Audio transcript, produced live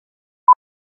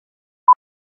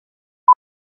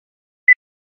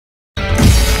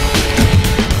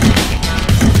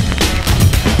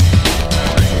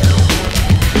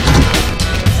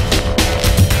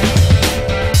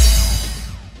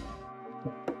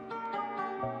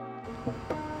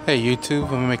Hey YouTube, I'm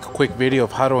going to make a quick video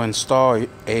of how to install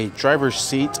a driver's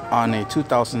seat on a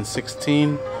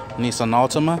 2016 Nissan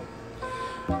Altima.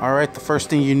 Alright, the first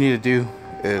thing you need to do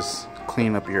is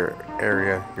clean up your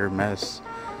area, your mess,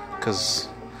 because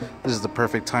this is the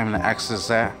perfect time to access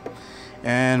that.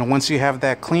 And once you have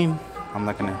that clean, I'm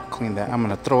not going to clean that, I'm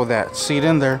going to throw that seat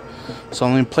in there. So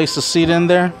I'm going to place the seat in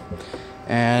there,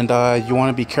 and you want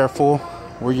to be careful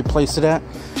where you place it at,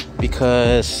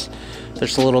 because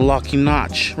there's a little locking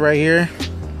notch right here,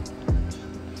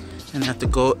 and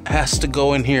has to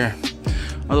go in here.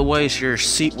 Otherwise, your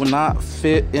seat will not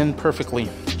fit in perfectly.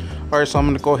 All right, so I'm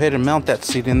going to go ahead and mount that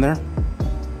seat in there.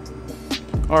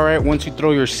 All right, once you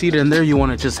throw your seat in there, you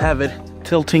want to just have it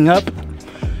tilting up,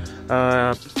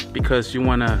 because you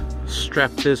want to strap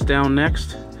this down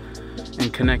next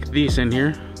and connect these in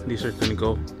here. These are going to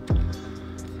go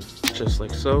just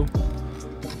like so,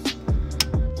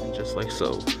 and just like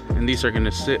so. And these are going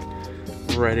to sit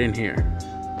right in here.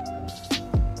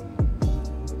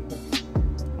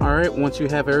 Alright, once you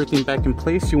have everything back in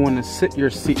place, you want to sit your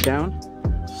seat down.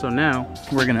 So now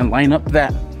we're going to line up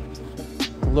that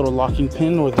little locking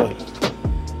pin or the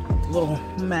little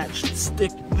matched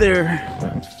stick there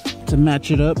to match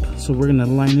it up. So we're going to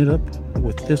line it up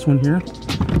with this one here.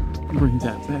 Bring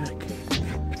that back.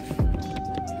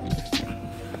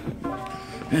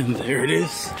 And there it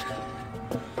is.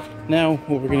 Now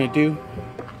what we're gonna do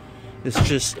is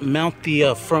just mount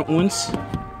the front ones.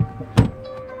 There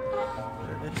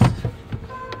it is.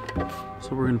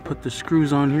 So we're gonna put the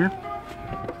screws on here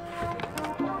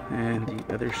and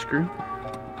the other screw.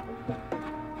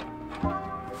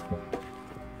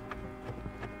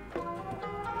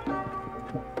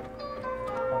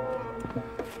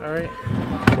 All right,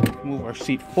 move our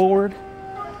seat forward.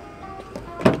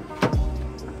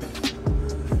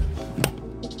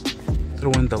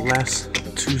 Throw in the last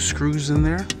two screws in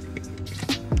there.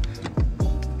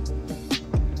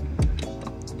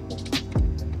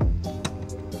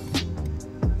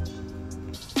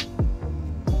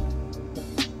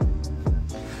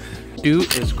 Do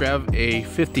is grab a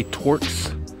 50 Torx,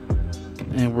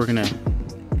 and we're gonna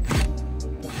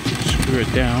screw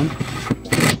it down.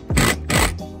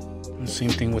 And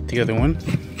same thing with the other one.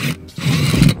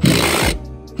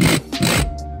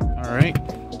 All right,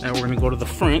 now we're gonna go to the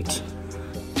front.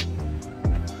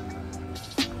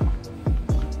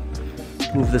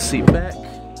 Move the seat back,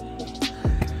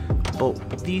 bolt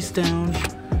these down,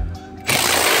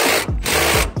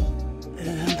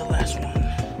 and the last one.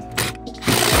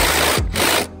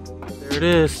 There it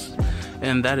is.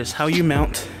 And that is how you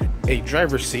mount a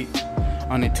driver's seat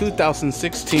on a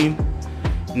 2016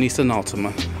 Nissan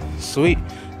Altima. Sweet.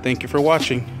 Thank you for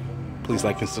watching. Please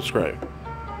like and subscribe.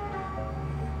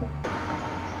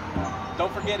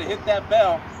 Don't forget to hit that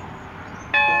bell.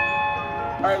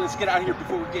 All right, let's get out of here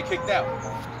before we get kicked out.